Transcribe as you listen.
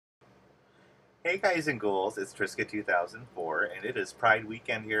Hey guys and ghouls, it's Triska 2004 and it is Pride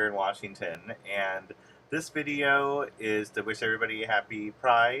weekend here in Washington, and this video is to wish everybody a happy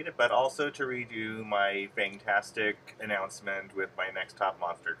Pride, but also to redo my Fangtastic announcement with my next Top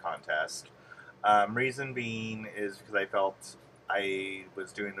Monster contest. Reason being is because I felt I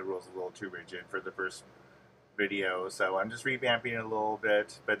was doing the rules a little too rigid for the first video, so I'm just revamping it a little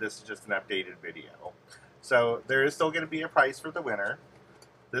bit, but this is just an updated video. So there is still going to be a prize for the winner.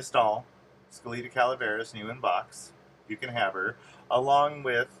 This doll, Skeleta Calaveras, new in box. You can have her, along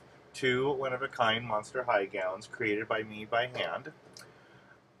with two one-of-a-kind Monster High gowns created by me by hand.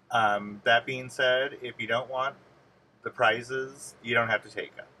 That being said, if you don't want the prizes, you don't have to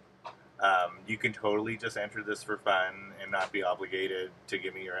take them. You can totally just enter this for fun and not be obligated to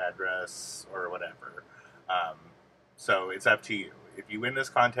give me your address or whatever. Um, so it's up to you. If you win this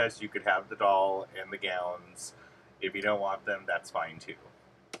contest, you could have the doll and the gowns. If you don't want them, that's fine too.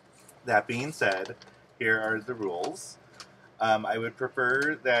 That being said, here are the rules. I would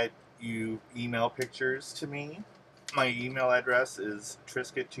prefer that you email pictures to me. My email address is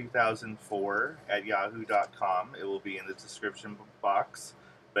trisket2004@yahoo.com. It will be in the description box,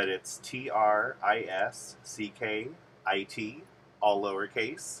 but it's TRISKIT, all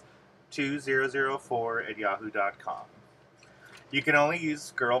lowercase, 2004@yahoo.com. You can only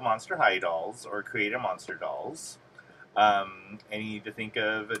use girl Monster High dolls or create a monster dolls. And you need to think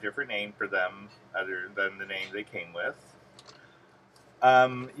of a different name for them other than the name they came with.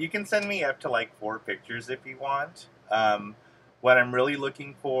 You can send me up to like 4 pictures if you want. What I'm really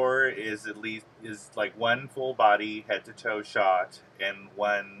looking for is at least like one full body head to toe shot and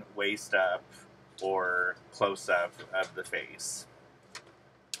one waist up or close up of the face.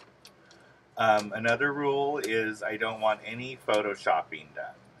 Another rule is I don't want any photoshopping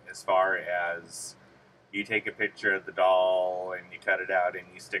done, as far as you take a picture of the doll and you cut it out and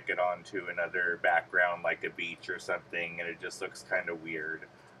you stick it onto another background like a beach or something, and it just looks kind of weird.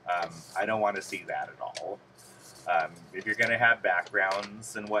 I don't want to see that at all. If you're going to have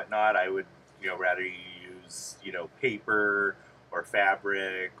backgrounds and whatnot, I would rather you use paper or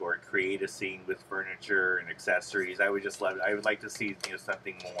fabric or create a scene with furniture and accessories. I would like to see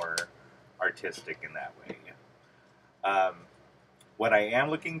something more artistic in that way. What I am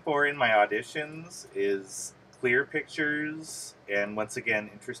looking for in my auditions is clear pictures and, once again,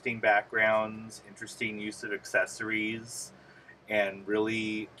 interesting backgrounds, interesting use of accessories, and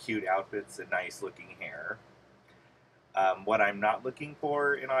really cute outfits and nice looking hair. What I'm not looking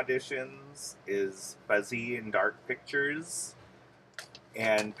for in auditions is fuzzy and dark pictures,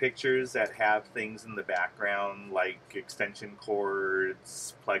 and pictures that have things in the background like extension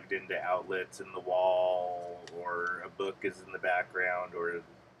cords plugged into outlets in the wall, or a book is in the background, or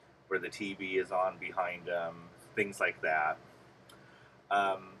where the TV is on behind them, things like that.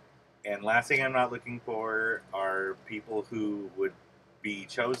 And last thing I'm not looking for are people who would be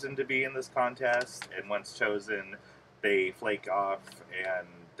chosen to be in this contest, and once chosen, they flake off and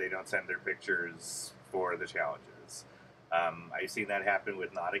they don't send their pictures for the challenges. I've seen that happen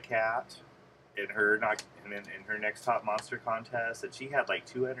with Not a Cat in her next Top Monster contest, and she had like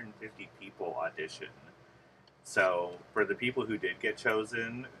 250 people audition. So for the people who did get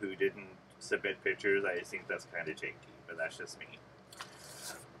chosen, who didn't submit pictures, I think that's kind of janky, but that's just me.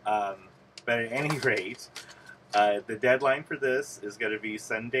 But at any rate, the deadline for this is going to be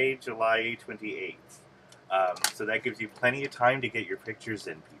Sunday, July 28th. So that gives you plenty of time to get your pictures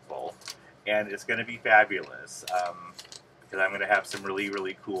in, people. And it's going to be fabulous. Because I'm going to have some really,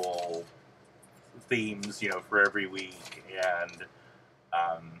 really cool themes, for every week. And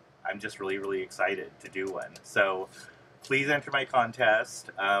I'm just really, really excited to do one. So please enter my contest.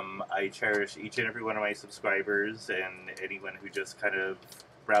 I cherish each and every one of my subscribers and anyone who just kind of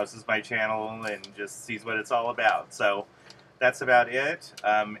browses my channel and just sees what it's all about. So that's about it.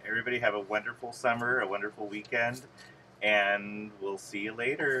 Everybody have a wonderful summer, a wonderful weekend, and we'll see you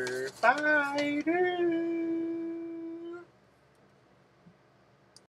later. Bye!